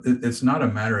It's not a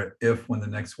matter of if when the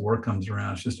next war comes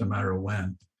around, it's just a matter of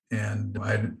when. And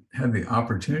I had the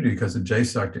opportunity because of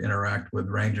JSOC to interact with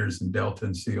Rangers and Delta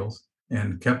and SEALs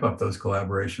and kept up those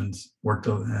collaborations, worked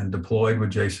and deployed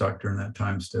with JSOC during that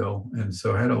time still. And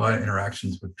so I had a lot of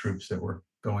interactions with troops that were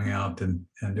going out and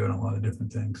doing a lot of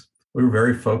different things. We were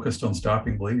very focused on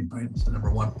stopping bleeding, right? It's the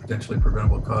number one potentially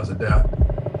preventable cause of death.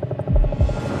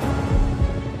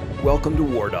 Welcome to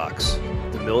War Docs,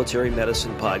 the military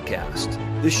medicine podcast.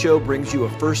 This show brings you a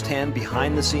first-hand,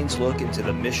 behind-the-scenes look into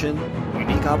the mission,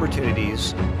 unique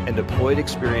opportunities, and deployed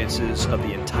experiences of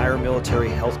the entire military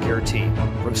healthcare team.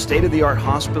 From state-of-the-art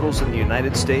hospitals in the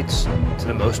United States to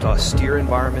the most austere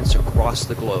environments across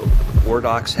the globe, War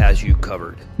Docs has you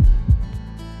covered.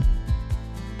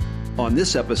 On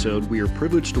this episode, we are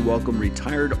privileged to welcome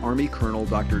retired Army Colonel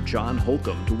Dr. John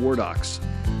Holcomb to War Docs.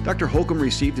 Dr. Holcomb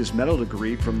received his medical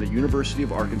degree from the University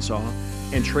of Arkansas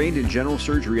and trained in general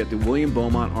surgery at the William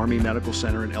Beaumont Army Medical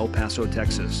Center in El Paso,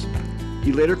 Texas.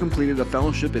 He later completed a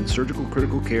fellowship in surgical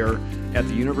critical care at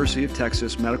the University of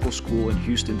Texas Medical School in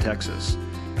Houston, Texas.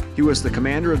 He was the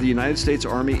commander of the United States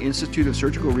Army Institute of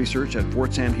Surgical Research at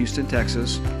Fort Sam Houston,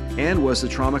 Texas, and was the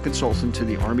trauma consultant to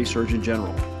the Army Surgeon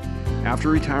General. After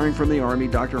retiring from the Army,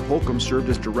 Dr. Holcomb served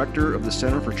as director of the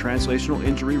Center for Translational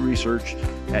Injury Research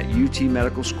at UT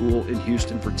Medical School in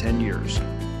Houston for 10 years.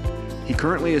 He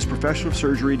currently is Professor of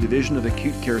Surgery, Division of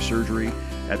Acute Care Surgery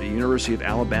at the University of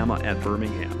Alabama at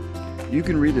Birmingham. You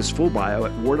can read his full bio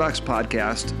at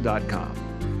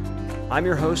wardocspodcast.com. I'm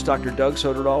your host, Dr. Doug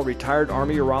Soderdahl, retired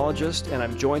Army urologist, and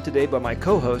I'm joined today by my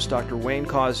co-host, Dr. Wayne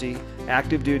Causey,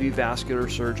 active duty vascular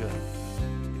surgeon.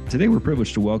 Today, we're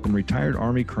privileged to welcome retired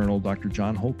Army Colonel Dr.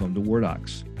 John Holcomb to War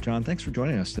Docs. John, thanks for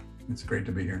joining us. It's great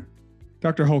to be here.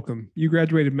 Dr. Holcomb, you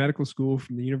graduated medical school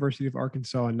from the University of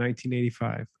Arkansas in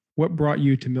 1985. What brought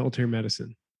you to military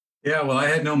medicine? Yeah, well, I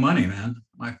had no money, man.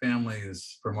 My family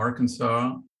is from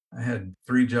Arkansas. I had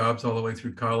 3 jobs all the way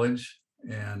through college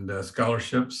and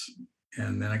scholarships.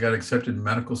 And then I got accepted in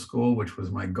medical school, which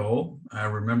was my goal. I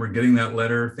remember getting that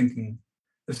letter thinking,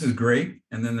 this is great.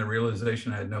 And then the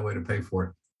realization I had no way to pay for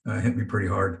it. Hit me pretty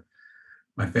hard.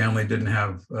 My family didn't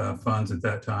have funds at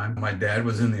that time. My dad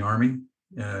was in the Army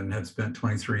and had spent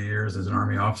 23 years as an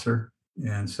Army officer.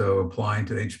 And so applying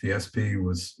to HPSP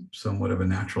was somewhat of a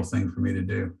natural thing for me to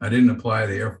do. I didn't apply to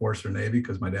the Air Force or Navy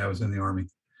because my dad was in the Army.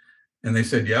 And they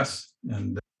said yes.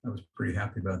 And I was pretty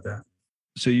happy about that.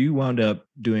 So you wound up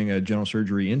doing a general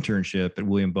surgery internship at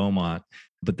William Beaumont.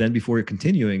 But then before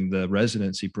continuing the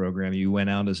residency program, you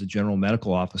went out as a general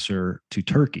medical officer to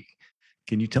Turkey.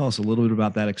 Can you tell us a little bit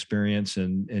about that experience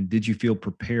and did you feel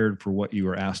prepared for what you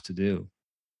were asked to do?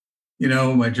 You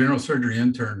know, my general surgery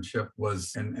internship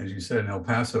was, and as you said, in El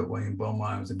Paso at William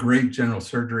Beaumont. It was a great general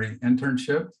surgery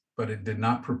internship, but it did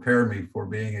not prepare me for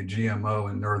being a GMO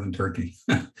in northern Turkey.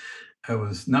 I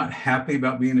was not happy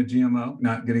about being a GMO,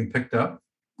 not getting picked up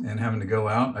and having to go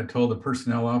out. I told the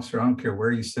personnel officer, I don't care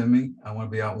where you send me. I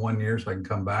want to be out 1 year so I can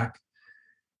come back.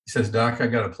 He says, Doc, I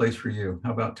got a place for you.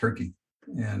 How about Turkey?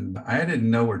 And I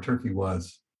didn't know where Turkey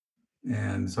was.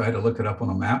 And so I had to look it up on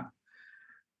a map.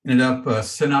 Ended up,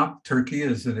 Sinop, Turkey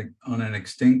is on an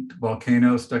extinct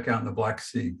volcano stuck out in the Black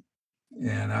Sea.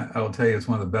 And I will tell you, it's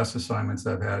one of the best assignments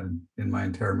I've had in my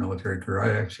entire military career.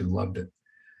 I actually loved it.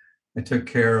 I took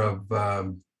care of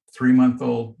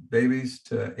 3-month-old babies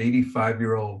to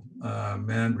 85-year-old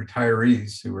men,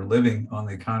 retirees who were living on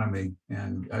the economy.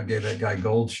 And I gave that guy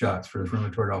gold shots for his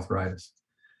rheumatoid arthritis.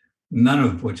 None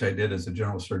of which I did as a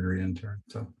general surgery intern.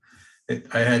 So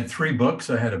I had 3 books.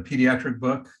 I had a pediatric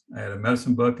book, I had a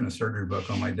medicine book, and a surgery book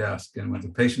on my desk. And when the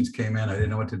patients came in, I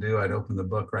didn't know what to do. I'd open the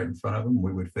book right in front of them.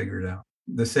 We would figure it out.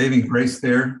 The saving grace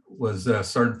there was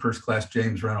Sergeant First Class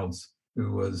James Reynolds,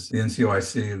 who was the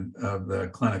NCOIC of the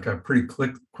clinic. I pretty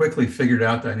quickly figured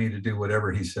out that I needed to do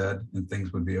whatever he said and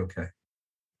things would be okay.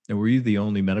 And were you the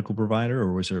only medical provider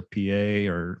or was there a PA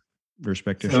or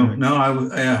respective? So, no,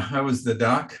 I was the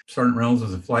doc. Sergeant Reynolds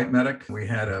was a flight medic. We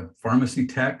had a pharmacy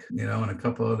tech, and a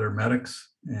couple other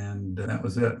medics, and that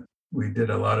was it. We did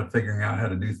a lot of figuring out how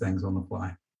to do things on the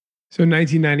fly. So in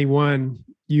 1991,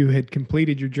 you had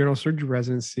completed your general surgery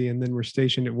residency and then were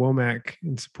stationed at Womack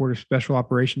in support of special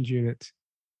operations units.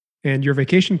 And your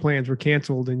vacation plans were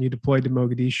canceled and you deployed to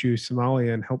Mogadishu,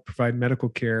 Somalia, and helped provide medical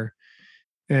care.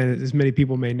 And as many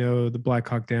people may know, the Black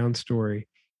Hawk Down story.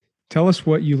 Tell us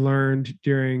what you learned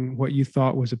during what you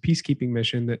thought was a peacekeeping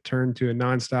mission that turned to a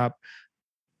nonstop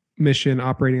mission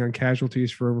operating on casualties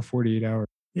for over 48 hours.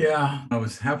 Yeah, I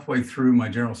was halfway through my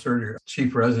general surgery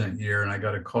chief resident year, and I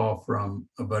got a call from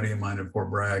a buddy of mine at Fort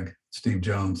Bragg, Steve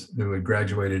Jones, who had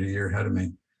graduated a year ahead of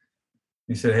me.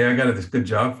 He said, hey, I got this good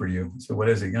job for you. So what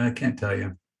is it? I can't tell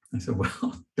you. I said,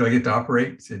 well, do I get to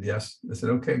operate? He said, yes. I said,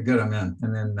 okay, good, I'm in.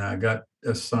 And then I got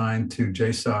assigned to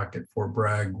JSOC at Fort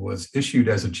Bragg, was issued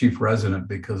as a chief resident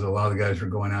because a lot of the guys were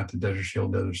going out to Desert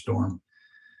Shield, Desert Storm.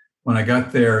 When I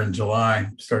got there in July,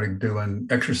 started doing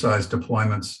exercise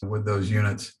deployments with those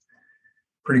units.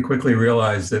 Pretty quickly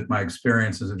realized that my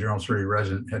experience as a general surgery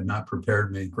resident had not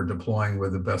prepared me for deploying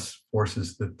with the best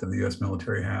forces that the U.S.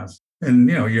 military has. And,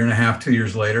 a year and a half, 2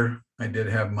 years later, I did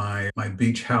have my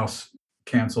beach house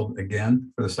canceled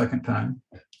again for the second time.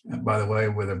 And by the way,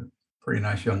 with a pretty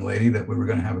nice young lady that we were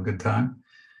going to have a good time,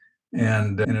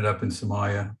 and ended up in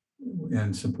Somalia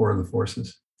in support of the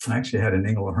forces. I actually had an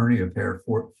inguinal hernia repair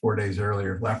 4 days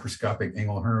earlier, laparoscopic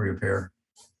inguinal hernia repair,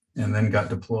 and then got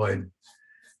deployed.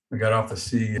 I got off the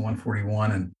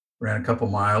C-141 and ran a couple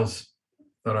miles.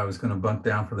 Thought I was going to bunk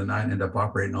down for the night and end up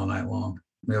operating all night long.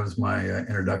 That was my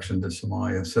introduction to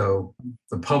Somalia. So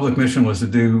the public mission was to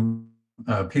do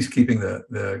peacekeeping.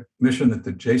 The mission that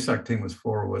the JSOC team was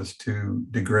for was to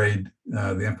degrade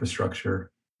the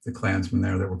infrastructure, the Klansmen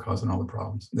there that were causing all the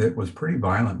problems. It was pretty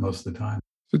violent most of the time.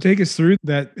 So take us through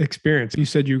that experience. You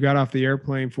said you got off the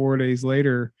airplane 4 days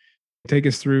later. Take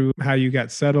us through how you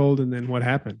got settled and then what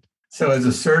happened. So as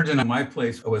a surgeon, my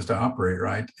place was to operate,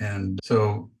 right? And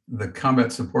so the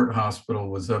combat support hospital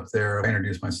was up there. I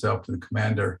introduced myself to the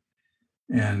commander,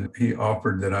 and he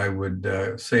offered that I would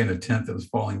stay in a tent that was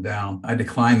falling down. I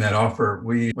declined that offer.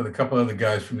 We, with a couple other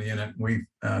guys from the unit, we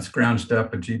scrounged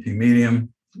up a GP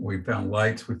medium. We found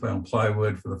lights, we found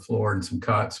plywood for the floor and some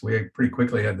cots. We pretty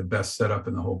quickly had the best setup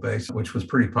in the whole base, which was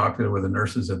pretty popular with the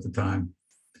nurses at the time.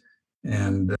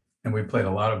 And we played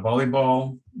a lot of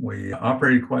volleyball. We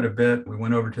operated quite a bit. We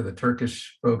went over to the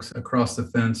Turkish folks across the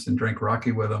fence and drank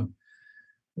raki with them,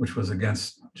 which was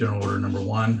against General Order Number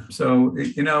 1. So,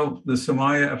 the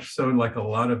Somalia episode, like a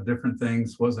lot of different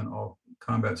things, wasn't all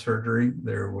combat surgery.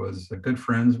 There was good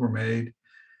friends were made,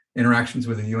 interactions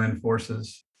with the UN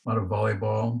forces, a lot of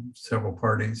volleyball, several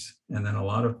parties, and then a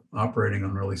lot of operating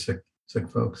on really sick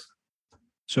folks.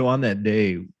 So on that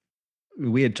day,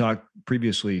 we had talked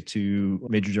previously to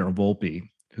Major General Volpe,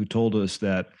 who told us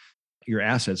that your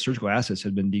assets, surgical assets,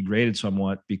 had been degraded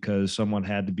somewhat because someone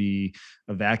had to be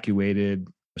evacuated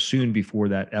soon before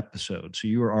that episode. So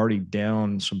you were already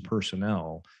down some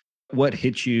personnel. What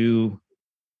hit you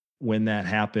when that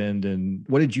happened, and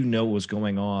what did you know was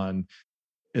going on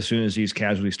as soon as these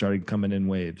casualties started coming in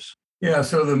waves? Yeah,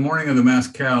 so the morning of the mass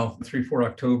cal, 3-4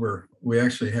 October, we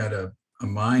actually had a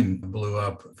mine blew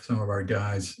up some of our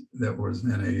guys that was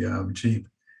in a Jeep.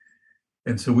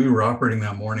 And so we were operating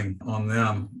that morning on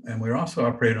them. And we were also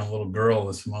operating on a little girl,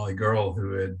 a Somali girl,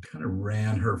 who had kind of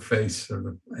ran her face,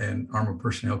 and armored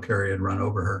personnel carrier had run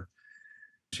over her.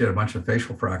 She had a bunch of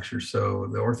facial fractures. So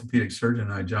the orthopedic surgeon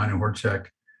and I, Johnny Horchek,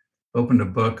 opened a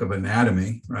book of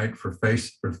anatomy, right, for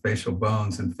facial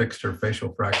bones, and fixed her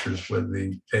facial fractures with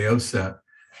the AO set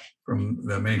from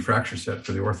the mini fracture set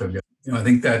for the ortho guy. I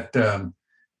think that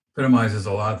epitomizes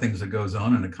a lot of things that goes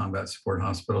on in a combat support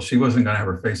hospital. She wasn't going to have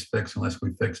her face fixed unless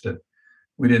we fixed it.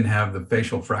 We didn't have the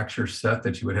facial fracture set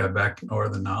that you would have back, or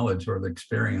the knowledge or the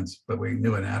experience, but we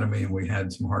knew anatomy and we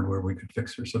had some hardware we could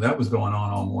fix her. So that was going on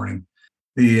all morning.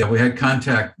 We had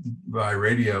contact by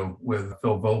radio with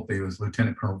Phil Volpe, who was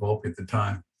Lieutenant Colonel Volpe at the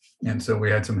time. And so we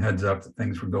had some heads up that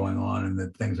things were going on and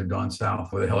that things had gone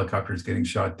south, with the helicopters getting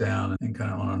shot down and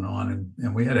kind of on and on.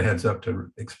 And we had a heads up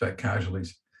to expect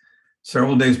casualties.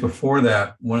 Several days before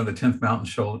that, one of the 10th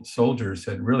Mountain soldiers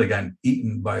had really gotten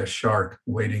eaten by a shark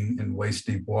wading in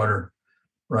waist-deep water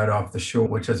right off the shore,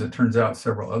 which, as it turns out,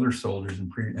 several other soldiers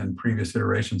in previous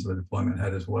iterations of the deployment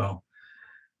had as well.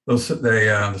 The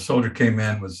soldier came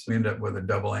in, we ended up with a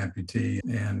double amputee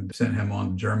and sent him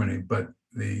on to Germany. But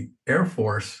the Air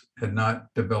Force had not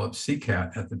developed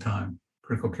CCAT at the time,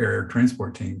 critical care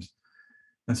transport teams.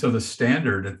 And so the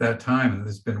standard at that time, and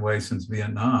this has been way since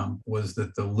Vietnam, was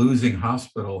that the losing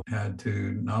hospital had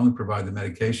to not only provide the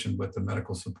medication, but the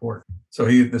medical support. So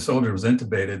the soldier was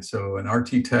intubated. So an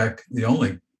RT tech, the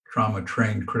only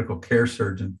trauma-trained critical care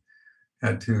surgeon,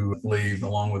 had to leave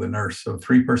along with a nurse. So a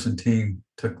 3-person team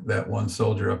took that one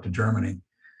soldier up to Germany.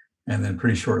 And then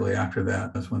pretty shortly after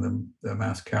that, that's when the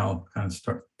mass cal kind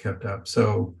of kept up.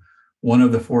 So one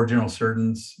of the 4 general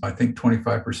surgeons, I think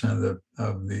 25%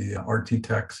 of the RT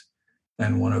techs,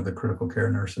 and one of the critical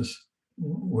care nurses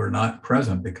were not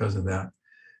present because of that.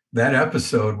 That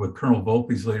episode with Colonel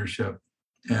Volpe's leadership,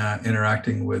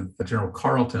 interacting with General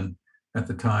Carleton at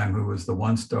the time, who was the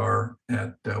 1-star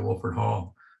at Wolford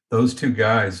Hall, those 2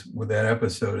 guys, with that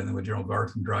episode, and then with General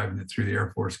Carleton driving it through the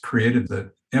Air Force, created the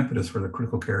impetus for the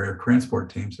critical care air transport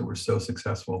teams that were so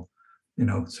successful,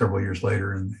 several years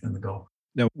later in the Gulf.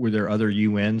 Now, were there other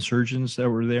UN surgeons that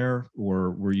were there,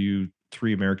 or were you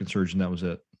three American surgeons? That was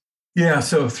it. Yeah,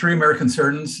 so three American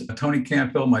surgeons, Tony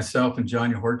Campbell, myself, and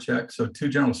John Yahorchek. So two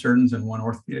general surgeons and one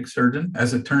orthopedic surgeon.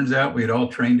 As it turns out, we had all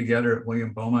trained together at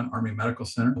William Beaumont Army Medical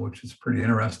Center, which is pretty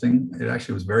interesting. It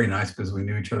actually was very nice because we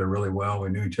knew each other really well.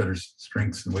 We knew each other's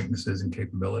strengths and weaknesses and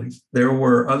capabilities. There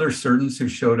were other surgeons who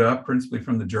showed up, principally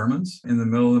from the Germans, in the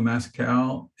middle of the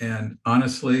Massacal. And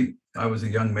honestly, I was a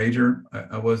young major.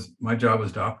 My job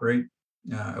was to operate.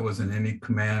 I wasn't in any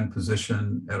command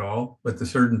position at all, but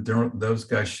those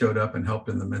guys showed up and helped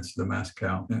in the midst of the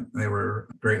Massacal. They were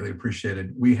greatly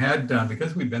appreciated. We had done,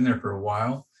 because we'd been there for a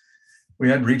while, we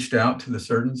had reached out to the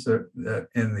surgeons that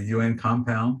in the UN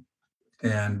compound,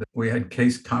 and we had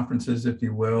case conferences, if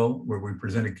you will, where we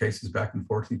presented cases back and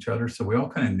forth to each other. So we all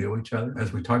kind of knew each other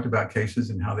as we talked about cases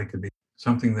and how they could be.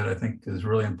 Something that I think is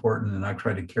really important and I've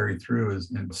tried to carry through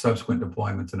is in subsequent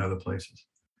deployments in other places.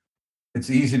 It's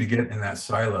easy to get in that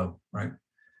silo, right?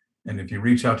 And if you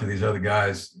reach out to these other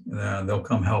guys, they'll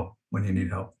come help when you need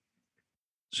help.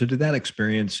 So did that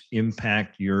experience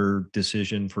impact your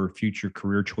decision for future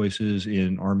career choices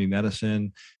in Army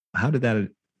medicine? How did that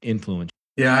influence?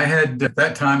 Yeah, I had at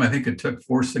that time, I think it took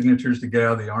 4 signatures to get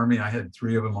out of the Army. I had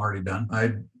 3 of them already done.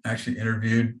 I actually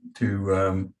interviewed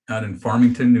out in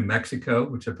Farmington, New Mexico,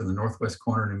 which up in the northwest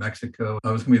corner of New Mexico.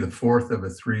 I was going to be the 4th of a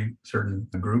 3 surgeon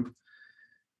group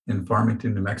in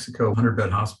Farmington, New Mexico,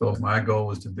 100-bed hospital. My goal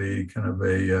was to be kind of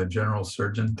a general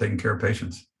surgeon taking care of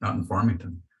patients out in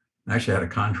Farmington. I actually had a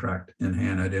contract in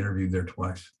hand. I'd interviewed there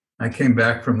twice. I came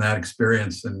back from that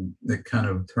experience and it kind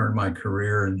of turned my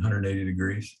career in 180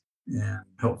 degrees and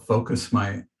helped focus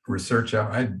my research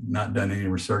out. I'd not done any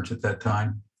research at that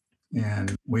time.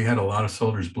 And we had a lot of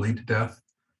soldiers bleed to death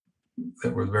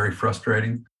that were very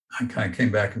frustrating. I kind of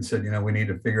came back and said, we need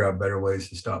to figure out better ways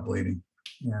to stop bleeding.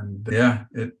 And yeah,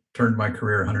 it turned my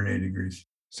career 180 degrees.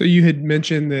 So you had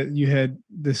mentioned that you had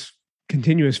this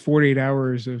continuous 48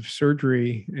 hours of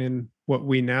surgery and what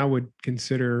we now would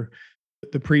consider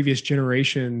the previous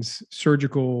generation's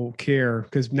surgical care,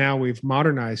 because now we've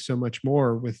modernized so much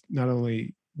more with not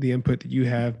only the input that you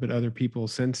have, but other people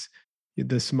since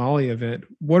the Somalia event.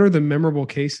 What are the memorable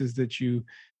cases that you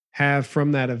have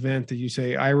from that event that you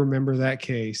say, I remember that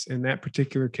case, and that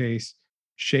particular case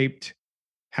shaped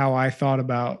how I thought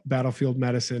about battlefield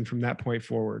medicine from that point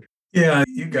forward? Yeah,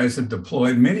 you guys have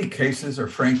deployed. Many cases are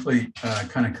frankly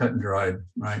kind of cut and dried,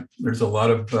 right? There's a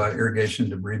lot of irrigation,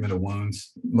 debridement of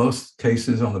wounds. Most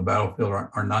cases on the battlefield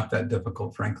are not that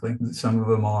difficult, frankly. Some of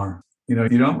them are. You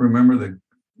don't remember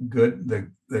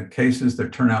the cases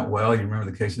that turn out well. You remember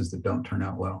the cases that don't turn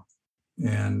out well.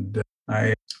 And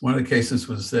one of the cases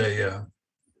was a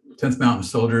 10th Mountain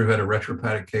soldier who had a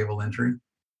retropatic cable injury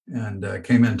and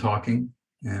came in talking.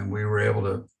 And we were able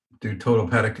to do total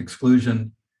hepatic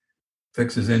exclusion,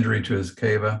 fix his injury to his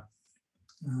cava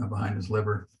behind his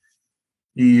liver.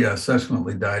 He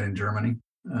subsequently died in Germany.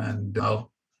 And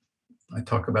I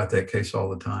talk about that case all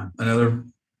the time. Another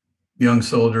young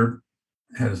soldier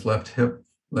had his left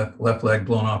leg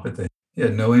blown off at the hip. He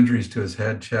had no injuries to his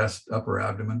head, chest, upper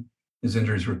abdomen. His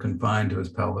injuries were confined to his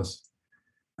pelvis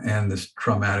and this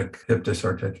traumatic hip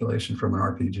disarticulation from an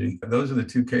RPG. Those are the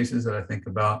 2 cases that I think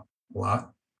about a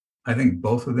lot. I think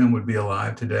both of them would be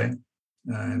alive today,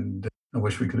 and I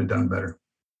wish we could have done better.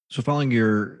 So following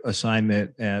your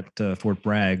assignment at Fort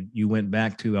Bragg, you went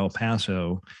back to El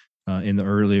Paso in the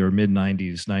early or mid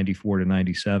 90s, 94 to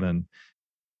 97,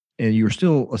 and you were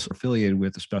still affiliated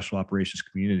with the Special Operations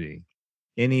community.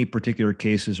 Any particular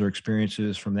cases or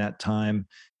experiences from that time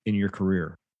in your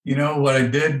career? What I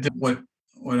did, what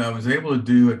I was able to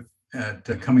do at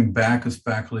coming back as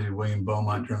faculty at William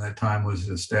Beaumont during that time was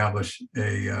establish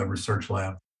a research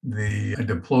lab. I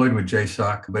deployed with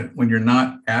JSOC, but when you're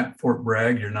not at Fort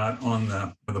Bragg, you're not on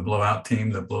the blowout team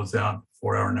that blows out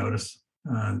 4-hour notice.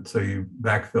 So you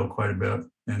backfill quite a bit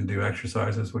and do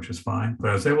exercises, which is fine.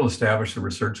 But I was able to establish a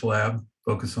research lab,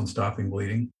 focus on stopping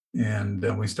bleeding. And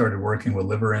we started working with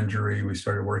liver injury. We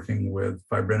started working with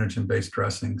fibrinogen-based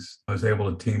dressings. I was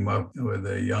able to team up with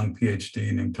a young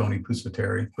PhD named Tony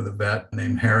Pusateri, with a vet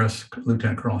named Harris,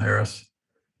 Lieutenant Colonel Harris,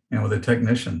 and with a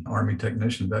technician, Army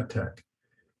technician, vet tech.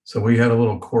 So we had a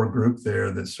little core group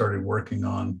there that started working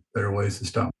on better ways to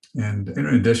stop. And in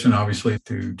addition, obviously,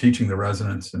 to teaching the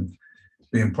residents and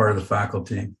being part of the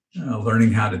faculty,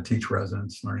 learning how to teach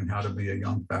residents, learning how to be a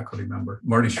young faculty member.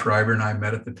 Marty Schreiber and I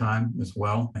met at the time as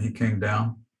well. He came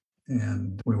down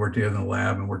and we worked together in the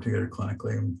lab and worked together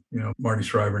clinically. And, Marty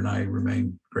Schreiber and I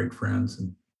remain great friends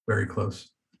and very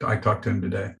close. I talk to him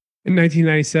today. In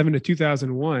 1997 to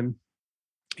 2001,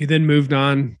 you then moved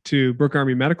on to Brooke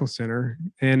Army Medical Center.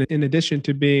 And in addition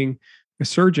to being a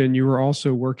surgeon, you were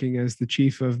also working as the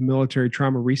chief of military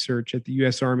trauma research at the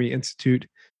U.S. Army Institute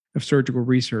of Surgical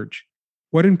Research.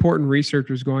 What important research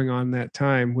was going on that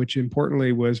time, which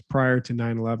importantly was prior to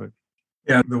 9/11?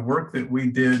 Yeah, the work that we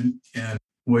did in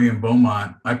William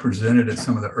Beaumont, I presented at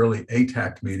some of the early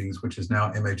ATAC meetings, which is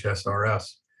now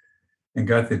MHSRS, and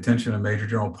got the attention of Major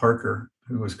General Parker,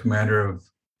 who was commander of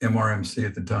MRMC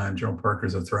at the time. General Parker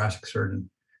is a thoracic surgeon.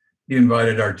 He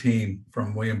invited our team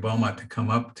from William Beaumont to come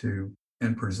up to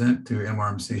and present to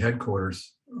MRMC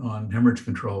headquarters on hemorrhage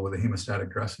control with a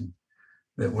hemostatic dressing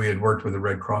that we had worked with the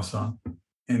Red Cross on.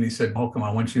 And he said, Holcomb,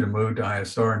 I want you to move to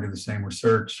ISR and do the same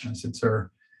research. I said,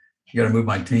 sir, you got to move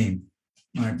my team,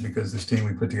 right? Because this team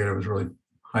we put together was really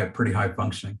pretty high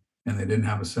functioning, and they didn't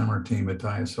have a similar team at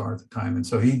ISR at the time. And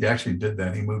so he actually did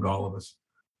that. He moved all of us.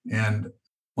 And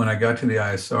when I got to the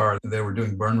ISR, they were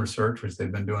doing burn research, which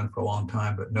they've been doing for a long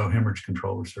time, but no hemorrhage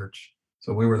control research.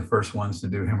 So we were the first ones to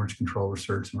do hemorrhage control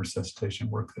research and resuscitation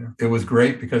work there. It was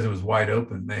great because it was wide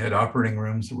open. They had operating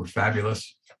rooms that were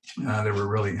fabulous. They were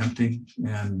really empty.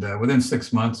 And within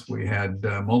 6 months, we had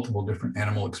multiple different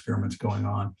animal experiments going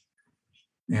on,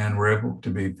 and were able to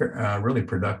be really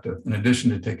productive, in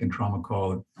addition to taking trauma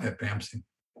call at BAMC.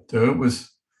 So it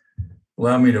was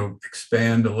allowed me to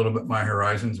expand a little bit my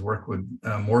horizons, work with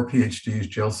more PhDs,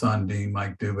 Jill Sondine,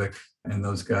 Mike Dubik, and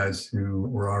those guys who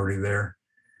were already there,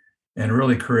 and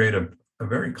really create a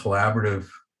very collaborative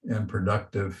and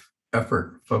productive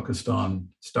effort focused on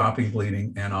stopping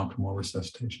bleeding and optimal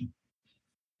resuscitation.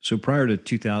 So prior to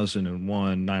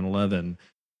 2001, 9/11,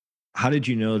 how did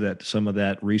you know that some of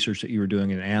that research that you were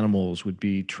doing in animals would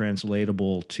be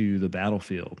translatable to the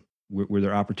battlefield? Were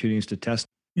there opportunities to test?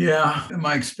 Yeah,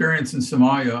 my experience in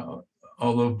Somalia,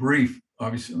 although brief,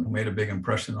 obviously made a big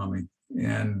impression on me.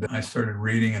 And I started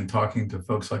reading and talking to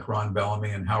folks like Ron Bellamy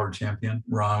and Howard Champion.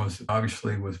 Ron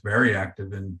was very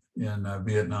active in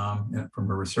Vietnam from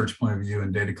a research point of view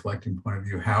and data collecting point of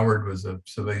view. Howard was a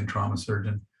civilian trauma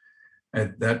surgeon.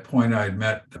 At that point, I had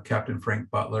met Captain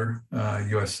Frank Butler,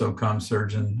 U.S. SOCOM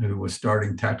surgeon who was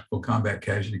starting tactical combat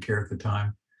casualty care at the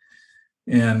time.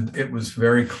 And it was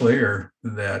very clear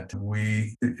that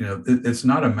it's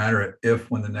not a matter of if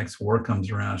when the next war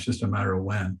comes around, it's just a matter of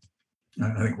when.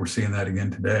 I think we're seeing that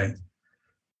again today.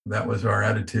 That was our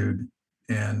attitude.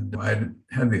 And I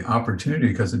had the opportunity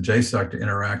because of JSOC to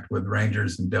interact with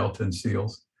Rangers and Delta and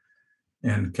SEALs,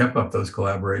 and kept up those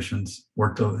collaborations,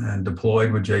 worked and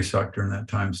deployed with JSOC during that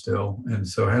time still. And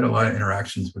so I had a lot of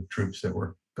interactions with troops that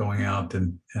were going out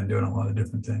and doing a lot of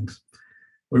different things.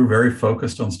 We were very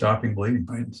focused on stopping bleeding,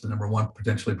 right? It's the number one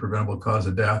potentially preventable cause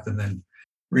of death. And then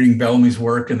reading Bellamy's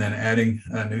work and then adding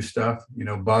new stuff.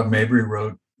 Bob Mabry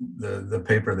wrote the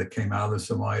paper that came out of the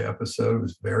Somalia episode. It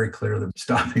was very clear that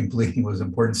stopping bleeding was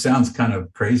important. Sounds kind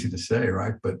of crazy to say,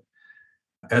 right? But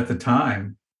at the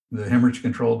time, the hemorrhage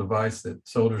control device that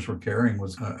soldiers were carrying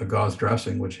was a gauze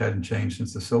dressing, which hadn't changed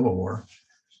since the Civil War.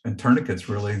 And tourniquets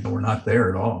really were not there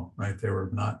at all, right? They were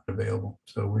not available.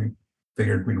 So we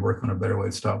figured we'd work on a better way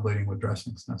to stop bleeding with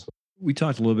dressings. That's what We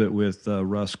talked a little bit with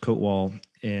Russ Coatwall,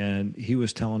 and he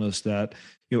was telling us that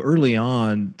early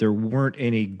on there weren't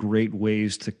any great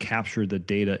ways to capture the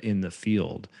data in the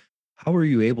field. How were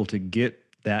you able to get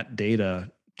that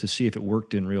data to see if it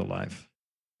worked in real life?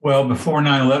 Well, before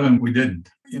 9/11, we didn't.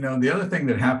 The other thing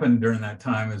that happened during that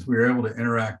time is we were able to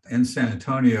interact in San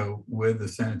Antonio with the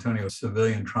San Antonio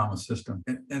civilian trauma system.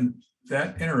 And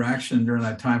that interaction during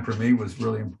that time for me was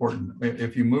really important.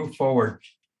 If you move forward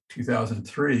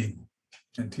 2003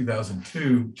 and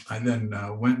 2002, I then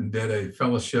went and did a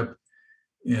fellowship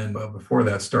before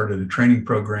that started a training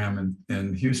program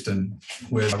in Houston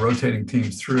with rotating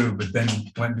teams through, but then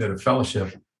went and did a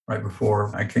fellowship right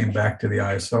before I came back to the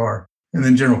ISR. And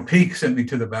then General Peake sent me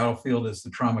to the battlefield as the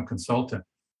trauma consultant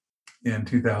in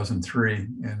 2003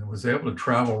 and was able to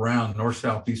travel around north,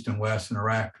 south, east, and west in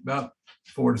Iraq about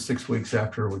 4 to 6 weeks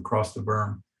after we crossed the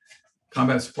berm.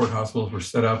 Combat support hospitals were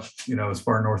set up, as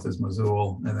far north as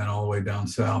Mosul and then all the way down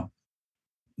south.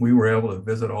 We were able to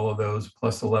visit all of those,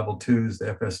 plus the level 2s,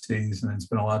 the FSTs, and then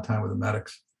spend a lot of time with the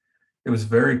medics. It was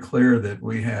very clear that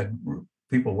we had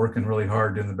people working really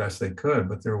hard, doing the best they could,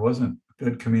 but there wasn't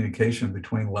good communication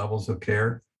between levels of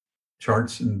care.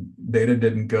 Charts and data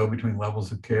didn't go between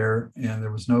levels of care, and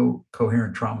there was no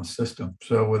coherent trauma system.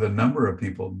 So with a number of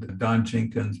people, Don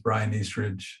Jenkins, Brian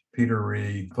Eastridge, Peter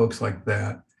Ree, folks like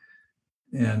that,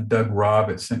 and Doug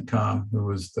Robb at CENTCOM, who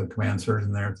was the command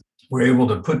surgeon there, were able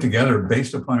to put together,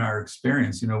 based upon our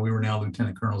experience, we were now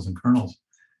lieutenant colonels and colonels,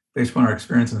 based upon our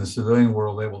experience in the civilian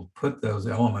world, able to put those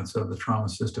elements of the trauma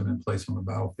system in place on the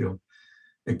battlefield.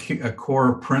 a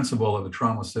core principle of the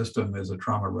trauma system is a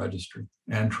trauma registry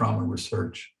and trauma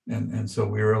research. And so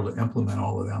we were able to implement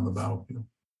all of that on the battlefield.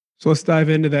 So let's dive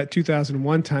into that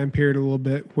 2001 time period a little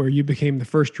bit, where you became the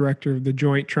first director of the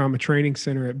Joint Trauma Training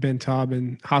Center at Ben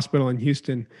Taub Hospital in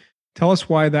Houston. Tell us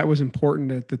why that was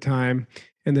important at the time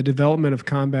and the development of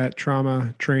combat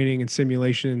trauma training and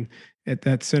simulation at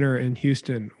that center in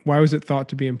Houston. Why was it thought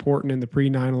to be important in the pre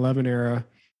 9/11 era?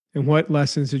 And what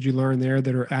lessons did you learn there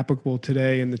that are applicable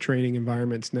today in the training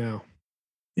environments now?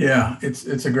 Yeah,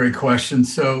 it's a great question.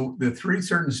 So the three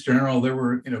surgeons general, there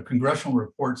were congressional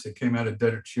reports that came out of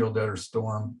Desert Shield, Desert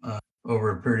Storm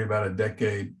over a period of about a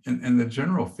decade, and the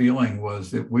general feeling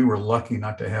was that we were lucky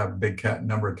not to have a big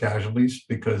number of casualties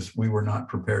because we were not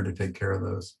prepared to take care of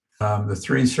those. The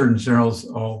three surgeons generals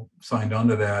all signed on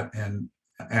to that and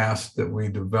asked that we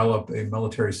develop a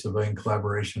military-civilian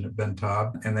collaboration at Ben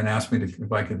Taub, and then asked me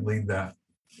if I could lead that.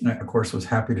 I, of course, was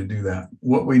happy to do that.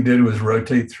 What we did was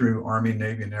rotate through Army,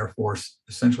 Navy, and Air Force,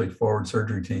 essentially forward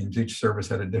surgery teams. Each service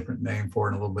had a different name for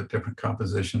it and a little bit different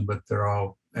composition, but they're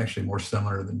all actually more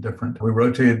similar than different. We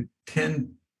rotated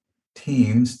 10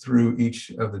 teams through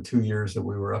each of the 2 years that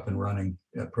we were up and running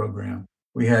that program.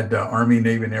 We had Army,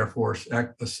 Navy, and Air Force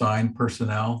assigned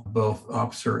personnel, both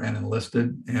officer and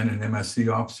enlisted, and an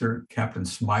MSC officer, Captain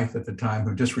Smythe at the time,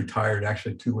 who just retired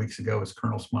actually 2 weeks ago, was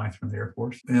Colonel Smythe from the Air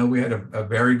Force. We had a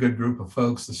very good group of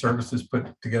folks. The services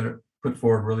put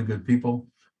forward really good people,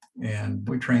 and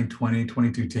we trained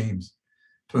 22 teams,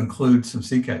 to include some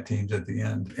CCAT teams at the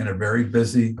end, in a very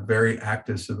busy, very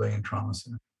active civilian trauma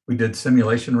center. We did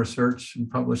simulation research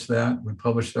and published that. We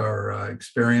published our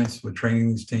experience with training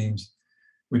these teams.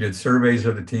 We did surveys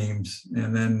of the teams.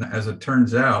 And then, as it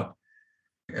turns out,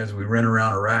 as we ran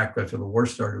around Iraq after the war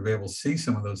started, we were able to see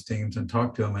some of those teams and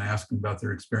talk to them and ask them about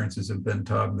their experiences in Ben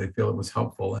Taub, and they feel it was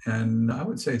helpful. And I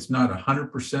would say it's not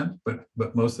 100%,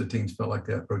 but most of the teams felt like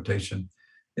that rotation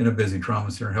in a busy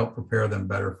trauma center helped prepare them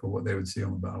better for what they would see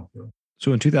on the battlefield.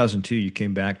 So in 2002, you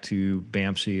came back to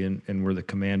BAMC and were the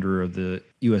commander of the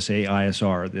USA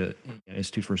ISR, the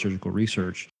Institute for Surgical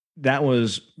Research. That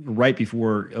was right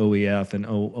before OEF and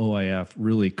OIF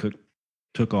really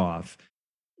took off.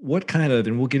 What kind of,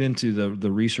 and we'll get into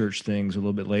the research things a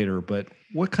little bit later, but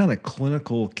what kind of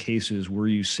clinical cases were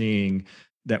you seeing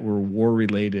that were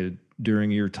war-related during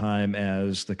your time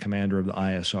as the commander of the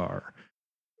ISR?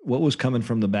 What was coming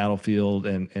from the battlefield,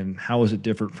 and how was it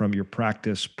different from your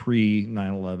practice pre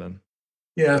 9/11?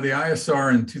 Yeah, the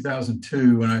ISR in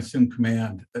 2002, when I assumed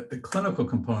command, the clinical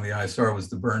component of the ISR was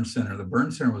the burn center. The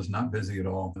burn center was not busy at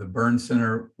all. The burn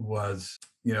center was,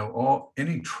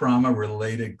 any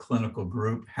trauma-related clinical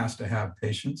group has to have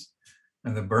patients.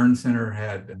 And the burn center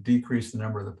had decreased the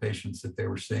number of the patients that they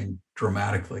were seeing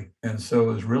dramatically. And so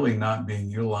it was really not being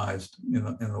utilized in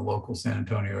the local San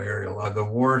Antonio area. The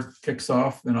war kicks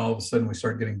off, and all of a sudden we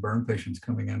start getting burn patients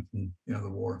coming in from the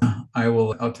war.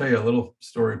 I'll tell you a little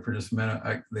story for just a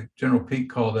minute. The General Peak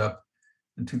called up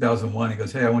in 2001. He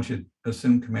goes, "Hey, I want you to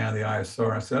assume command of the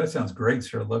ISR." I said, "That sounds great,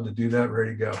 sir. I'd love to do that.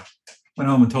 Ready to go." Went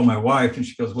home and told my wife, and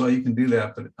she goes, "Well, you can do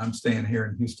that, but I'm staying here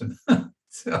in Houston."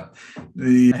 So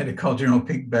I had to call General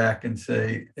Peak back and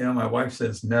say, my wife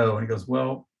says no. And he goes,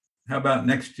 "Well, how about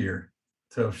next year?"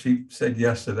 So she said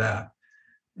yes to that.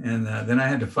 And then I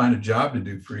had to find a job to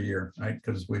do for a year, right?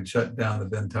 Because we'd shut down the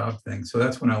Ben Taub thing. So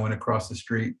that's when I went across the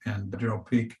street, and General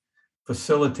Peak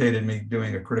facilitated me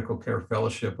doing a critical care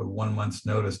fellowship with 1 month's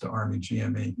notice to Army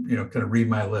GME, kind of read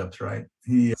my lips, right?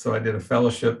 So I did a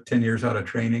fellowship, 10 years out of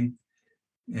training,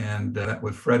 and that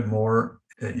with Fred Moore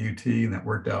at UT, and that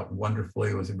worked out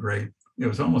wonderfully. It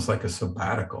was almost like a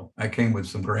sabbatical. I came with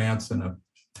some grants and a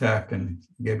tech, and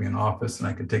gave me an office, and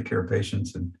I could take care of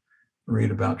patients and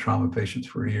read about trauma patients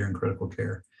for a year in critical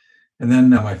care. And then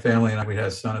my family and I, we had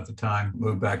a son at the time,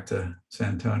 moved back to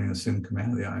San Antonio and assumed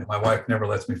command of the ISR. My wife never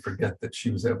lets me forget that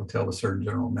she was able to tell the Surgeon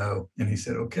General no, and he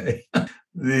said, "Okay."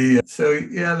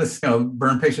 This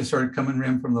burn patients started coming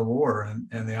in from the war,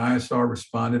 and the ISR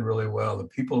responded really well. The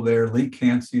people there, Lee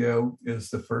Cancio is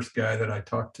the first guy that I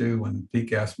talked to when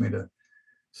Peak asked me to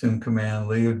assume command.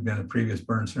 Lee had been a previous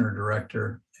burn center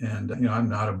director, and I'm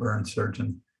not a burn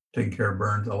surgeon, taking care of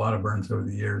burns, a lot of burns over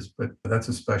the years, but that's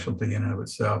a specialty in and of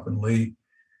itself. And Lee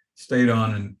stayed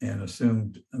on and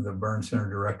assumed the burn center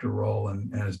director role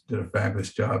and did a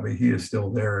fabulous job. He is still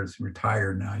there. He's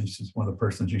retired now. He's just one of the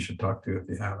persons you should talk to if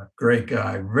you haven't. Great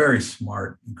guy, very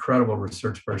smart, incredible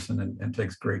research person, and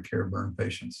takes great care of burn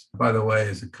patients. By the way,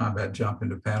 is a combat jump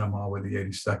into Panama with the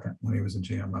 82nd when he was a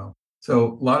GMO.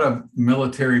 So a lot of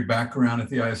military background at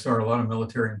the ISR, a lot of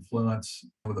military influence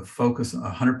with a focus,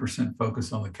 100%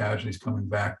 focus on the casualties coming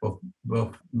back,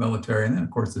 both military and then, of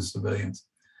course, the civilians.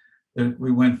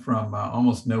 We went from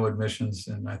almost no admissions,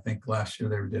 and I think last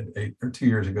year they did 2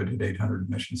 years ago did 800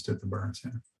 admissions to the burn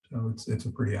center. So it's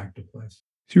a pretty active place.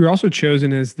 So you were also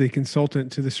chosen as the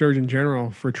consultant to the Surgeon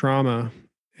General for trauma.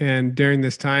 And during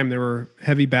this time, there were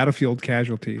heavy battlefield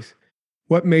casualties.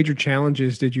 What major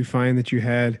challenges did you find that you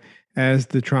had as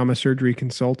the trauma surgery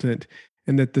consultant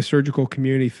and that the surgical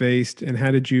community faced? And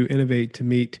how did you innovate to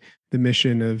meet the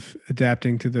mission of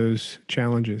adapting to those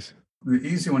challenges? The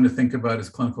easy one to think about is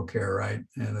clinical care, right?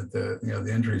 And that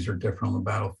the injuries are different on the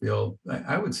battlefield.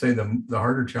 I would say the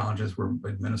harder challenges were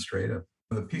administrative.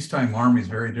 The peacetime Army is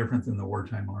very different than the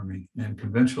wartime Army, and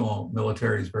conventional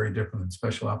military is very different than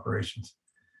special operations.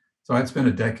 So I'd spent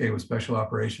a decade with special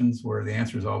operations where the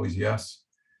answer is always yes.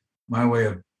 My way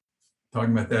of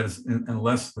talking about that is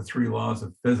unless the 3 laws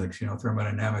of physics,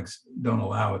 thermodynamics don't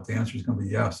allow it, the answer is going to be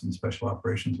yes in the special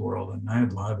operations world. And I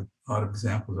had a lot of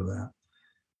examples of that.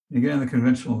 And again, in the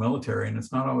conventional military, and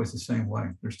it's not always the same way.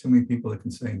 There's too many people that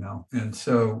can say no. And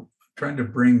so trying to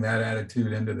bring that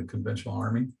attitude into the conventional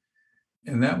Army.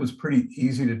 And that was pretty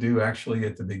easy to do actually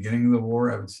at the beginning of the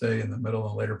war. I would say in the middle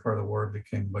and later part of the war, it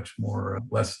became much more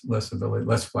less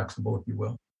flexible, if you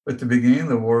will. But at the beginning of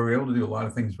the war, we were able to do a lot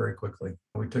of things very quickly.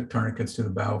 We took tourniquets to the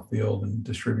battlefield and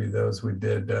distributed those. We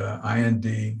did IND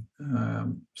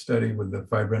study with the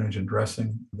fibrinogen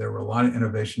dressing. There were a lot of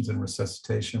innovations in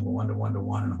resuscitation,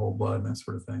 1-to-1-to-1 and whole blood and that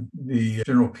sort of thing. The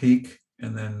General Peak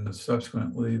and then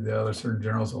subsequently the other surgeon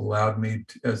generals allowed me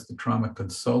as the trauma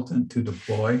consultant to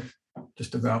deploy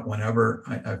just about whenever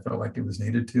I felt like it was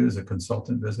needed to as a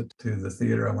consultant visit to the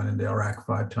theater. I went into Iraq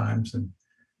 5 times in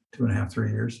 2.5, 3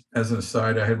 years. As an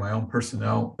aside, I had my own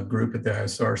personnel group at the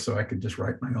ISR, so I could just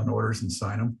write my own orders and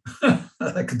sign them.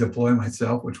 I could deploy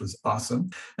myself, which was awesome.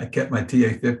 I kept my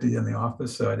TA-50 in the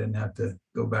office, so I didn't have to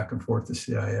go back and forth to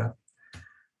CIF.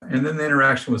 And then the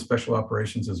interaction with special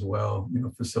operations as well,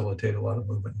 facilitate a lot of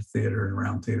movement in theater and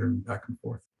around theater and back and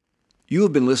forth. You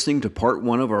have been listening to part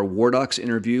 1 of our War Docs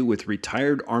interview with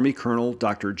retired Army Colonel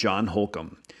Dr. John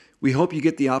Holcomb. We hope you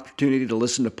get the opportunity to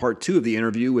listen to part 2 of the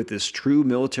interview with this true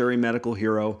military medical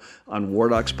hero on War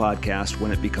Docs podcast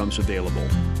when it becomes available.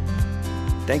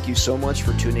 Thank you so much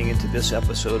for tuning into this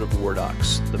episode of War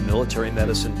Docs, the military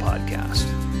medicine podcast.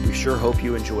 We sure hope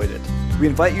you enjoyed it. We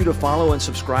invite you to follow and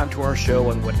subscribe to our show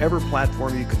on whatever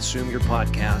platform you consume your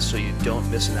podcast so you don't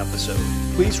miss an episode.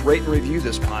 Please rate and review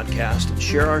this podcast and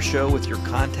share our show with your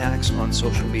contacts on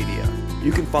social media.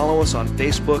 You can follow us on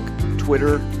Facebook,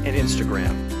 Twitter, and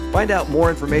Instagram. Find out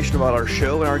more information about our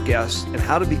show and our guests and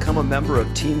how to become a member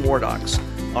of Team War Docs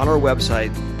on our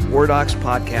website,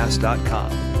 wardocspodcast.com.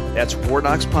 That's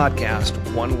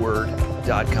wardocspodcast, one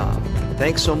word.com.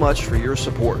 Thanks so much for your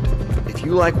support. If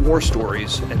you like war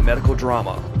stories and medical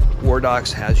drama, War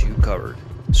Docs has you covered.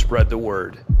 Spread the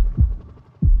word.